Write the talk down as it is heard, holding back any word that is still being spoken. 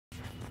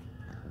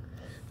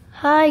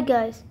Hi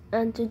guys,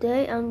 and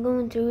today I'm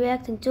going to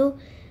reacting to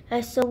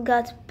I Still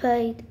Got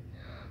Paid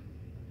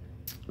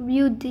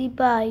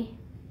PewDiePie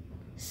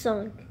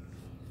song.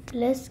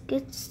 Let's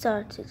get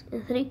started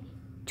in 3,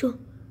 2,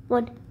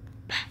 1.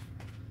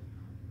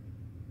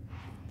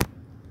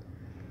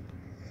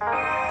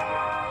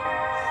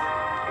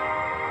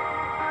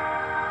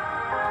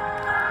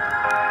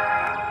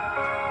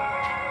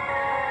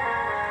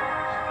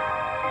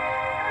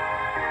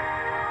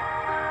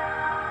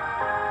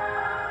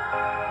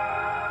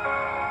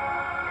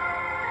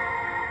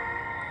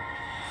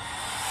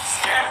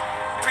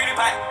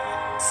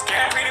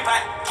 Scared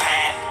PewDiePie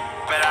can't,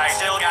 but I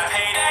still got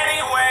paid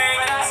anyway.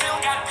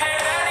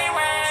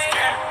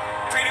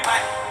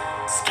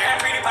 Scared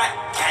PewDiePie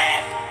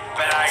can't,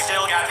 but I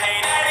still got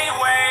paid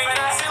anyway.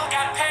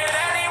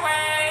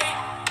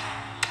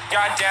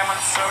 Goddamn,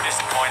 I'm so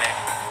disappointed.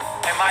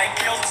 Am I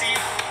guilty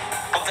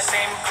of the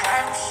same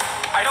crimes?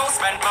 I don't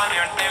spend money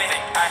on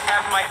anything. I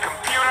have my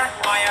computer.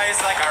 My eye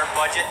is like our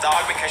budget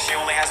dog because she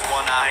only has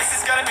one eye. This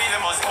is gonna be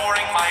the most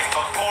boring my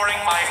fuck.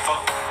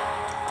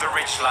 The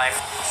rich life.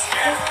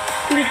 Scared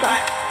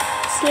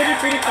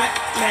PewDiePie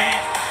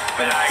can't,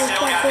 but I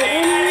still got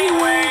paid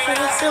anyway.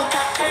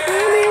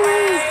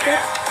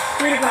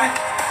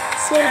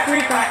 Scared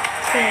PewDiePie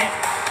can't,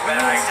 but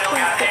I still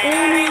got paid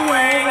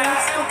anyway.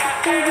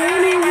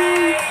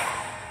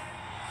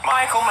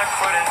 Michael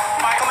McCrudden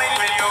made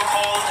a video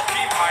called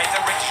PewDiePie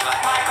the Rich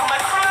Life. Michael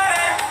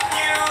McCrudden,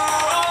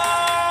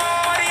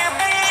 what do you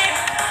mean?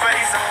 But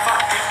he's a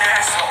fucking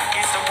asshole.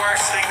 He's the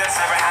worst thing that's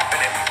ever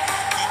happened to me.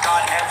 He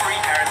got every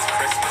parent's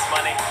Christmas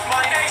money.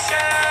 Money Nation,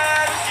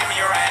 give me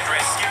your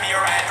address.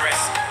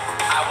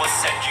 I will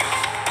send you.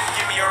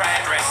 Give me your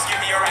address.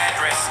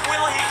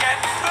 Will he get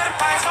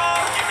PewDiePie's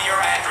home? Give me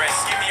your address.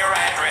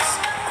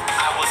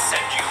 I will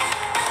send you.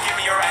 Give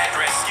me your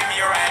address.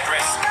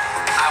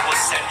 I will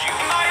send you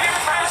my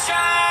impression.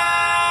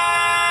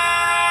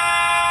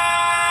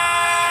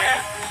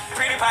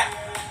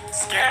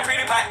 Scared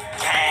PewDiePie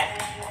can't,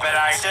 but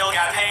I still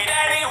got paid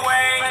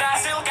anyway.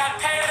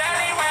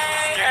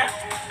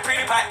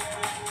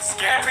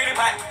 Scared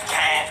PewDiePie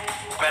can't,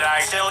 but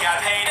I still got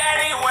paid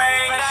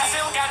anyway.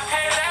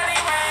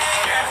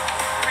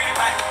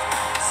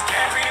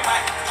 Scared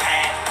PewDiePie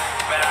can't,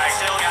 but I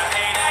still got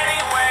paid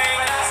anyway.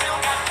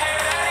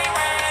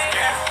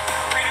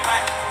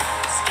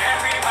 Scared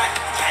PewDiePie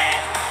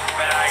can't,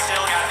 but I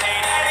still got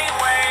paid anyway.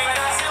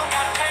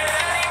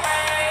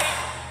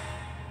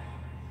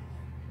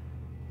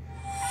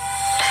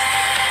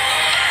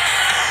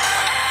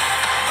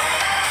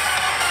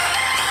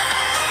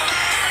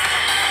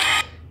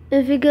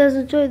 If you guys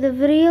enjoyed the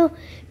video,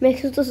 make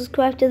sure to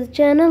subscribe to the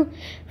channel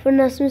for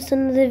not to miss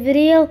another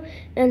video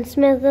and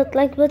smash that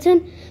like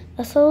button.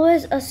 As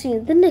always, I'll see you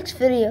in the next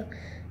video.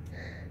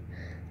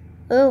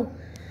 Oh,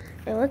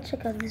 I want to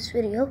check out this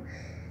video.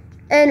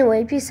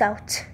 Anyway, peace out.